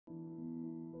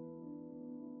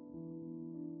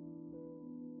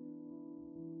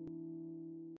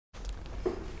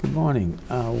Good morning.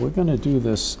 We're going to do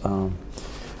this. I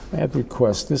had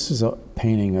requests. This is a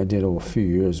painting I did a few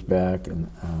years back, and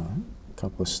a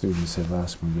couple of students have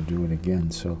asked me to do it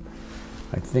again. So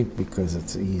I think because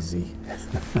it's easy,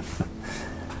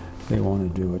 they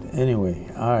want to do it.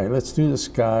 Anyway, all right, let's do the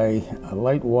sky. A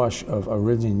light wash of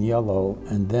Iridian yellow,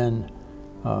 and then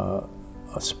a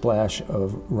splash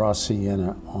of raw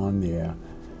sienna on there.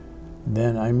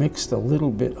 Then I mixed a little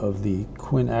bit of the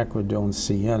quinacridone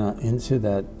sienna into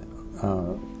that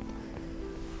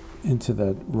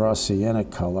raw sienna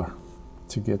color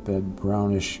to get that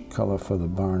brownish color for the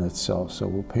barn itself. So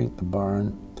we'll paint the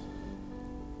barn.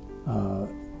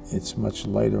 It's much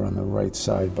lighter on the right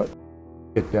side, but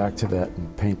get back to that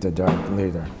and paint the dark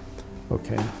later.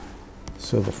 Okay.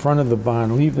 So the front of the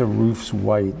barn, leave the roofs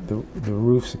white. The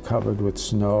roofs are covered with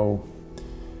snow.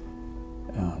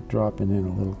 Dropping in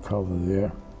a little color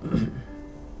there.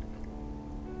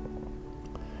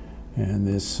 And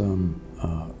there's some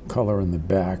color in the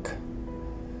back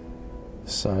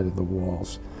side of the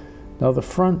walls. Now the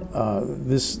front,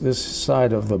 this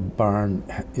side of the barn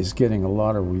is getting a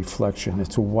lot of reflection.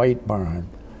 It's a white barn,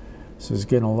 so it's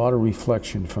getting a lot of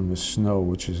reflection from the snow,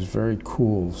 which is very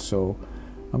cool. So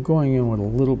I'm going in with a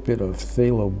little bit of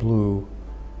phthalo blue.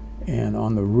 And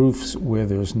on the roofs where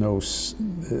there's no,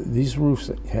 these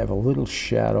roofs have a little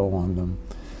shadow on them.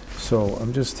 So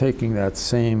I'm just taking that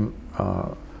same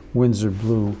Windsor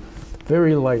blue,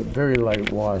 very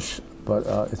light wash, but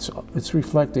it's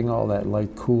reflecting all that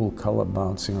light, cool color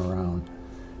bouncing around.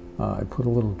 I put a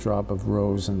little drop of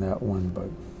rose in that one,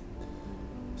 but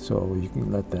so you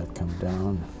can let that come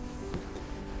down.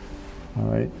 All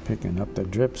right, picking up the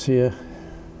drips here.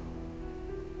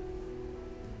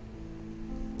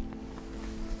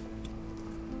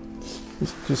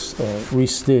 Just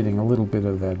restating a little bit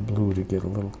of that blue to get a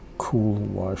little cool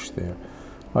wash there.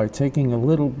 All right, taking a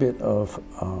little bit of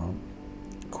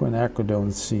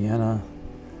quinacridone sienna,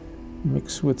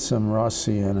 mixed with some raw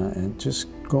sienna, and just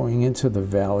going into the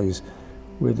valleys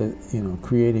with it,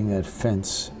 creating that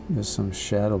fence. There's some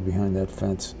shadow behind that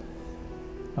fence.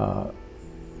 But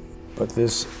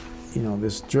this,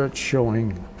 this dirt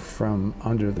showing from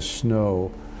under the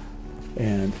snow,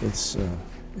 and it's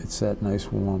that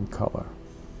nice warm color.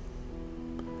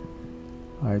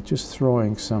 All right, just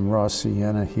throwing some raw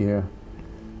sienna here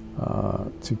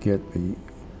to get the,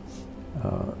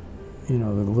 the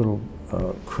little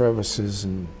crevices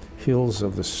and hills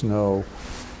of the snow,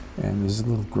 and there's a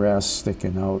little grass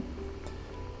sticking out.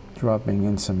 Dropping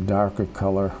in some darker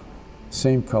color,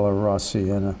 same color raw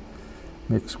sienna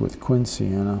mixed with quin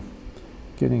sienna,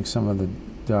 getting some of the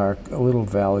dark, little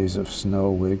valleys of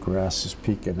snow where the grass is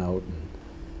peeking out.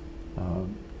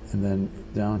 And then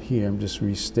down here, I'm just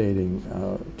restating,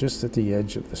 just at the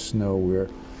edge of the snow where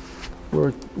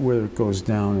it goes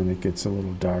down and it gets a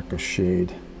little darker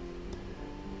shade.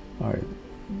 All right,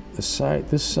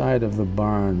 this side of the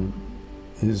barn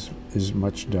is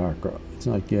much darker. It's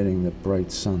not getting the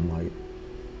bright sunlight.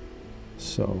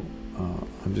 So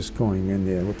I'm just going in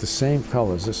there with the same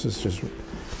colors. This is just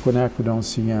quinacridone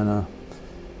sienna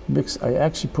mixed. I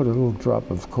actually put a little drop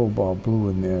of cobalt blue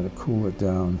in there to cool it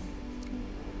down,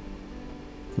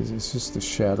 because it's just the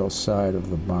shadow side of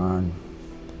the barn.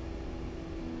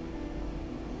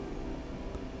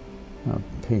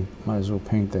 Might as well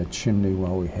paint that chimney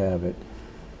while we have it.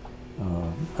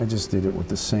 I just did it with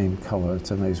the same color.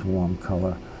 It's a nice warm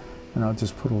color. And I'll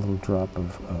just put a little drop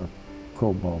of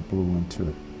cobalt blue into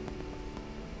it.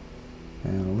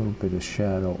 And a little bit of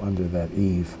shadow under that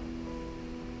eave.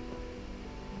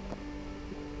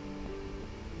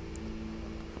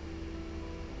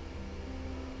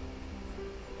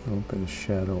 A little bit of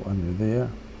shadow under there.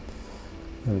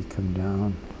 Let it come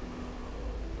down.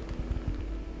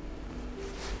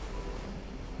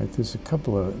 Right, there's a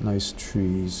couple of nice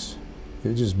trees.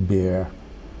 They're just bare,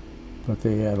 but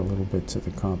they add a little bit to the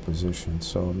composition.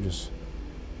 So I'm just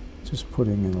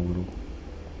putting in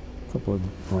a couple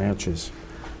of branches.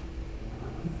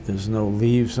 There's no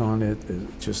leaves on it.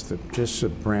 Just the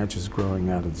branches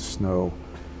growing out of the snow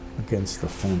against the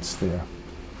fence there.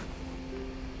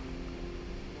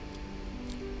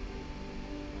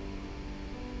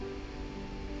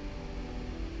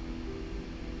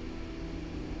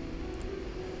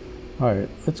 All right,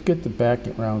 let's get the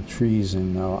background trees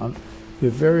in now. They're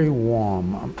very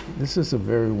warm. This is a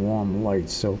very warm light.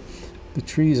 So the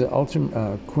trees are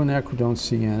quinacridone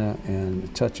sienna and a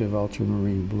touch of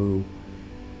ultramarine blue.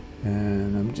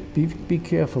 And be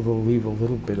careful to leave a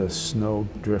little bit of snow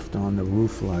drift on the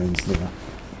roof lines there.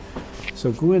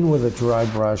 So go in with a dry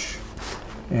brush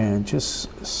and just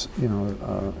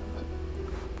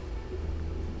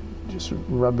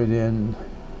rub it in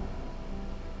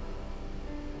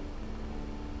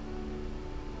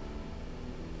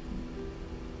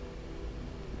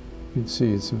You can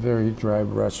see it's a very dry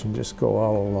brush, and just go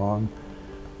all along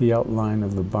the outline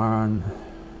of the barn.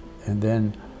 And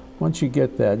then once you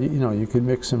get that, you know, you can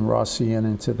mix some raw sienna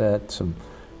into that, some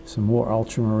more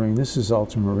ultramarine. This is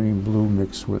ultramarine blue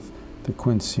mixed with the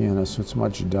quince sienna, so it's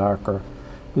much darker.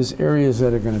 There's areas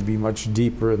that are going to be much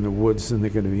deeper in the woods and they're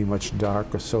going to be much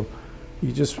darker. So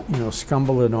you just, you know,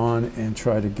 scumble it on and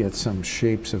try to get some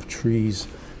shapes of trees,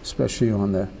 especially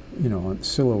on the, you know, on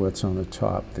silhouettes on the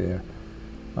top there.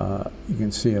 You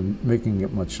can see I'm making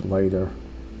it much lighter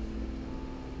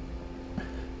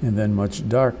and then much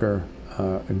darker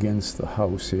against the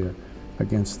house here,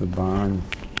 against the barn.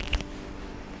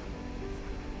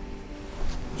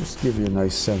 Just give you a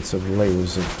nice sense of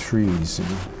layers of trees, you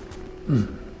know.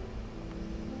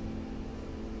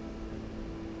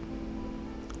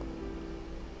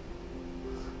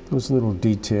 Those little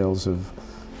details of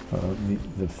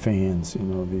the fans, you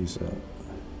know, these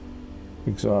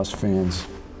exhaust fans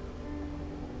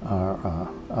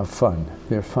are fun.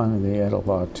 They're fun, and they add a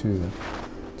lot to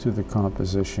the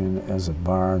composition as a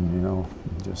barn, you know.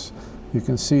 Just, you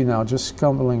can see now, just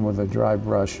scumbling with a dry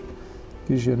brush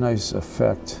gives you a nice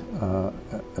effect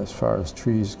as far as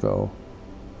trees go.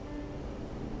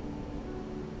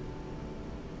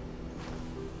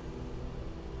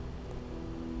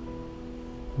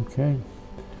 Okay,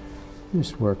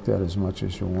 just work that as much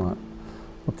as you want.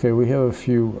 Okay, we have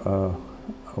a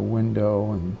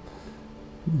window, and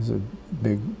there's a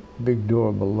big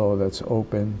door below that's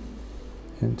open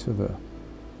into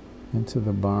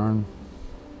the barn.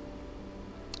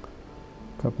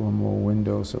 A couple of more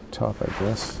windows up top, I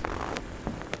guess.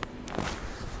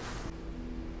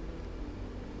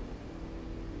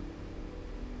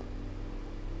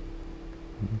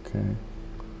 Okay.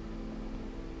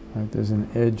 All right, there's an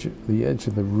edge. The edge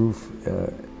of the roof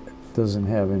doesn't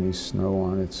have any snow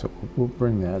on it, so we'll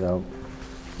bring that out.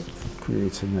 It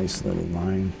creates a nice little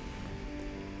line.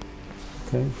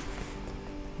 Okay.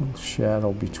 A little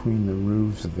shadow between the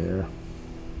roofs there.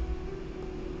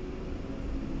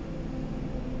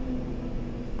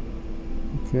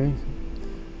 Okay.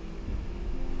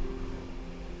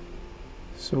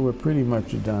 So we're pretty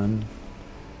much done.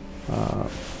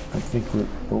 I think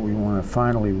what we want to,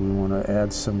 finally, we want to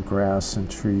add some grass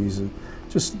and trees, and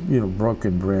just, you know,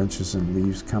 broken branches and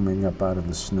leaves coming up out of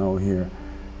the snow here.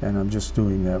 And I'm just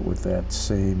doing that with that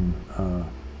same,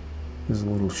 there's a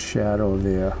little shadow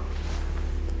there,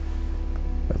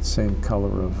 that same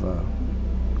color of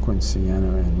quince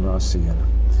sienna and raw sienna.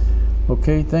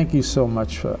 Okay, thank you so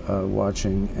much for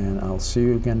watching, and I'll see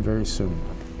you again very soon.